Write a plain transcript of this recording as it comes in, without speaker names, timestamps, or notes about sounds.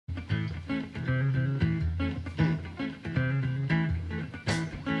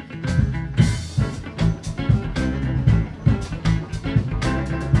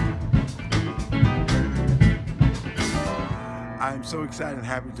I am so excited and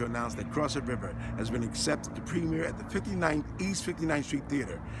happy to announce that Crowdfunding River has been accepted to premiere at the 59th East 59th Street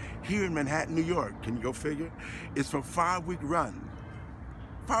Theater here in Manhattan, New York. Can you go figure? It's for a 5-week run.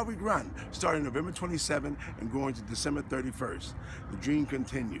 5-week run, starting November 27 and going to December 31st. The dream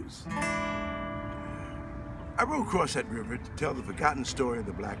continues. I wrote Crowdfunding River to tell the forgotten story of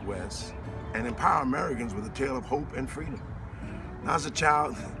the Black West and empower Americans with a tale of hope and freedom. Now, as a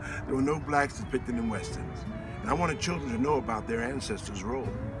child, there were no blacks depicted in Westerns, and I wanted children to know about their ancestors' role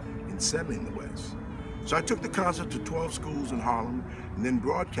in settling the West. So I took the concept to 12 schools in Harlem and then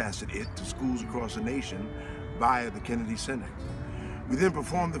broadcasted it to schools across the nation via the Kennedy Center. We then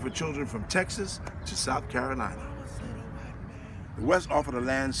performed it for children from Texas to South Carolina. The West offered a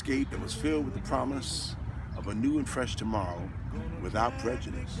landscape that was filled with the promise of a new and fresh tomorrow without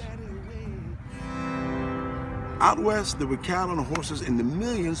prejudice. Out west, there were cattle and horses in the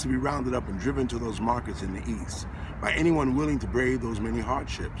millions to be rounded up and driven to those markets in the East by anyone willing to brave those many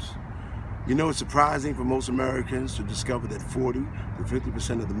hardships. You know, it's surprising for most Americans to discover that 40 to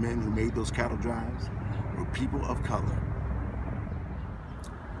 50% of the men who made those cattle drives were people of color.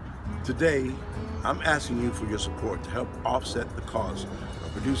 Today, I'm asking you for your support to help offset the cost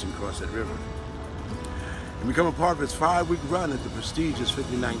of producing Crowdfunding River and become a part of its 5-week run at the prestigious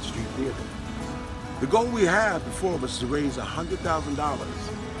 59th Street Theater. The goal we have before us is to raise $100,000. I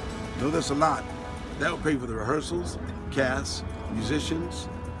know that's a lot. That will pay for the rehearsals, cast, musicians,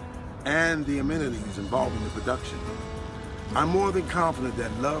 and the amenities involved in the production. I'm more than confident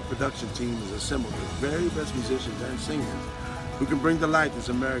that Love production team is assembled with the very best musicians and singers who can bring to life this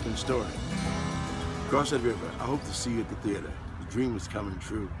American story. Crowdfunding River, I hope to see you at the theater. The dream is coming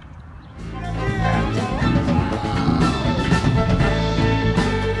true.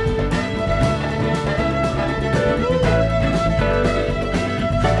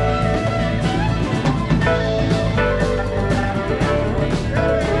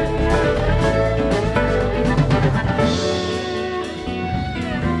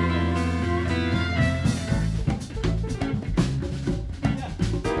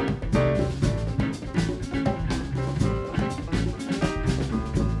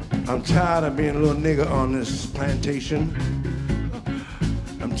 I'm tired of being a little nigger on this plantation.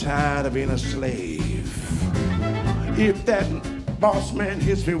 I'm tired of being a slave. If that boss man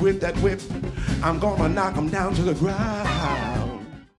hits me with that whip, I'm gonna knock him down to the ground.